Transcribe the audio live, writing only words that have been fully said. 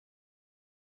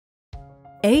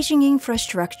Aging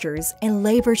infrastructures and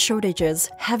labor shortages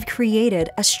have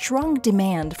created a strong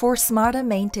demand for smarter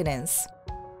maintenance.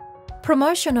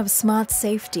 Promotion of smart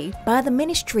safety by the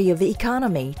Ministry of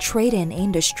Economy, Trade and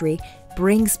Industry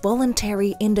brings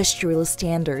voluntary industrial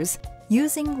standards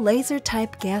using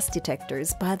laser-type gas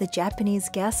detectors by the Japanese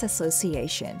Gas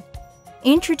Association.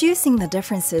 Introducing the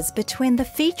differences between the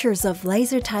features of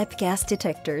laser-type gas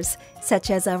detectors,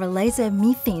 such as our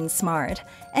LaserMethane Smart,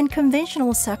 and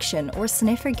conventional suction or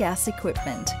sniffer gas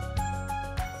equipment.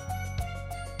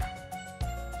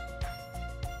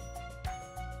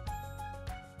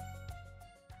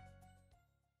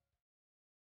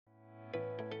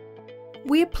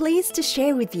 We are pleased to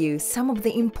share with you some of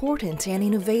the important and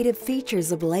innovative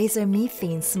features of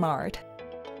LaserMethane Smart.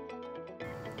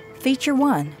 Feature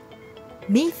 1.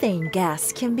 Methane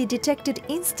gas can be detected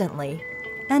instantly,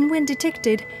 and when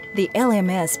detected, the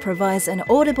LMS provides an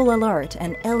audible alert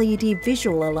and LED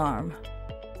visual alarm.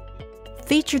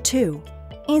 Feature 2.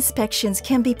 Inspections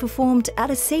can be performed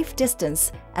at a safe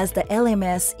distance as the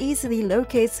LMS easily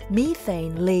locates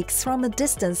methane leaks from a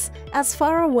distance as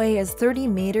far away as 30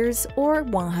 meters or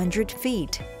 100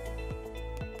 feet.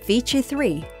 Feature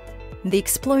 3. The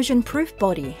explosion-proof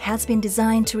body has been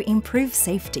designed to improve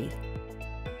safety.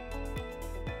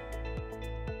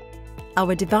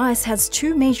 Our device has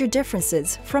two major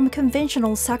differences from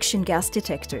conventional suction gas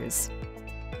detectors.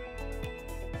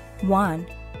 1.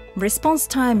 Response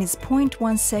time is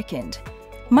 0.1 second,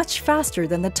 much faster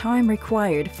than the time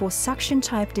required for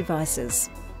suction-type devices.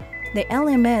 The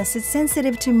LMS is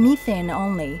sensitive to methane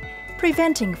only,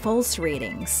 preventing false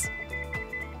readings.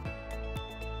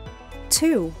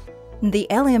 2. The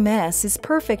LMS is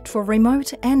perfect for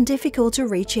remote and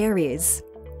difficult-to-reach areas.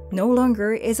 No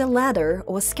longer is a ladder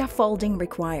or scaffolding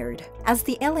required, as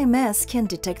the LMS can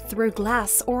detect through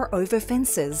glass or over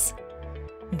fences.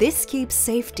 This keeps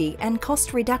safety and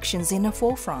cost reductions in the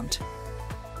forefront.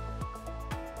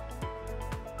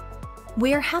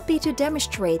 We are happy to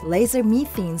demonstrate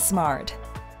LaserMethane Smart.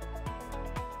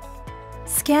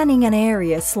 Scanning an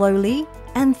area slowly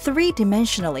and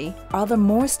three-dimensionally are the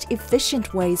most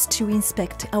efficient ways to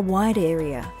inspect a wide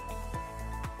area.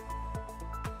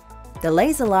 The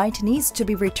laser light needs to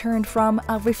be returned from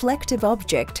a reflective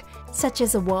object, such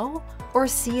as a wall or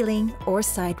ceiling or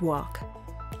sidewalk.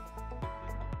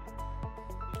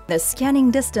 The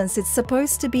scanning distance is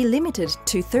supposed to be limited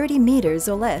to 30 meters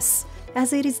or less,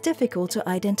 as it is difficult to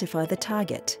identify the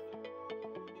target.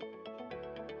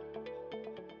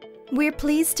 We're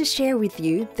pleased to share with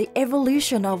you the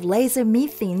evolution of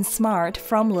LaserMethane Smart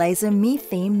from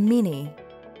LaserMethane Mini.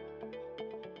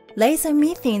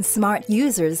 LaserMethane Smart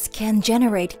users can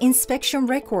generate inspection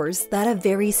records that are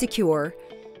very secure,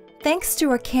 thanks to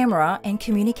our camera and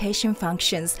communication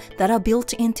functions that are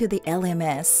built into the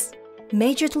LMS.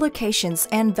 Measured locations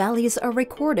and values are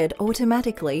recorded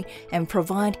automatically and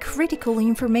provide critical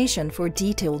information for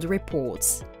detailed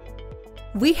reports.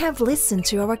 We have listened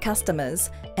to our customers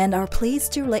and are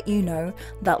pleased to let you know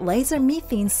that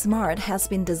LaserMethane Smart has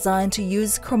been designed to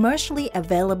use commercially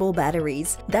available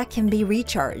batteries that can be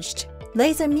recharged.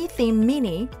 LaserMethane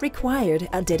Mini required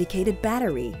a dedicated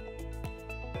battery.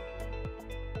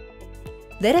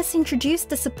 Let us introduce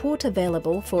the support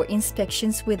available for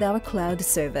inspections with our cloud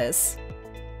service.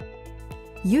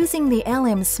 Using the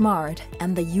LM Smart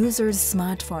and the user's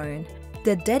smartphone,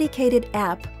 the dedicated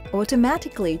app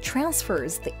automatically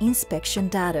transfers the inspection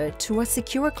data to a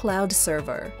secure cloud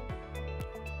server.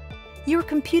 Your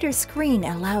computer screen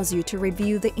allows you to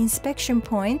review the inspection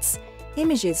points,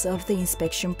 images of the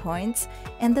inspection points,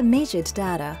 and the measured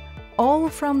data, all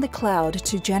from the cloud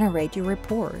to generate your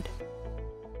report.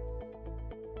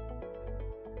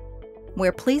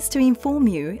 We're pleased to inform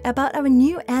you about our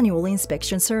new annual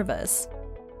inspection service.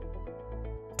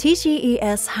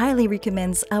 TGES highly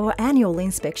recommends our annual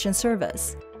inspection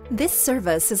service. This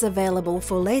service is available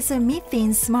for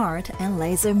LaserMethane Smart and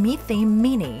LaserMethane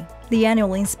Mini. The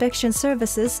annual inspection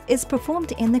services is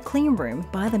performed in the clean room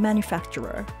by the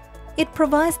manufacturer. It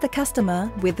provides the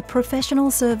customer with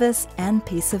professional service and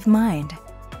peace of mind.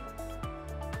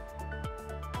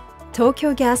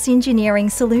 Tokyo Gas Engineering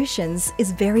Solutions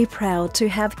is very proud to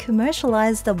have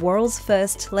commercialized the world's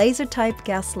first laser-type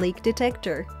gas leak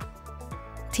detector.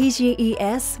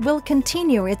 TGES will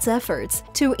continue its efforts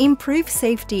to improve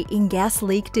safety in gas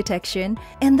leak detection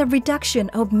and the reduction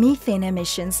of methane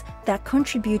emissions that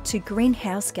contribute to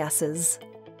greenhouse gases.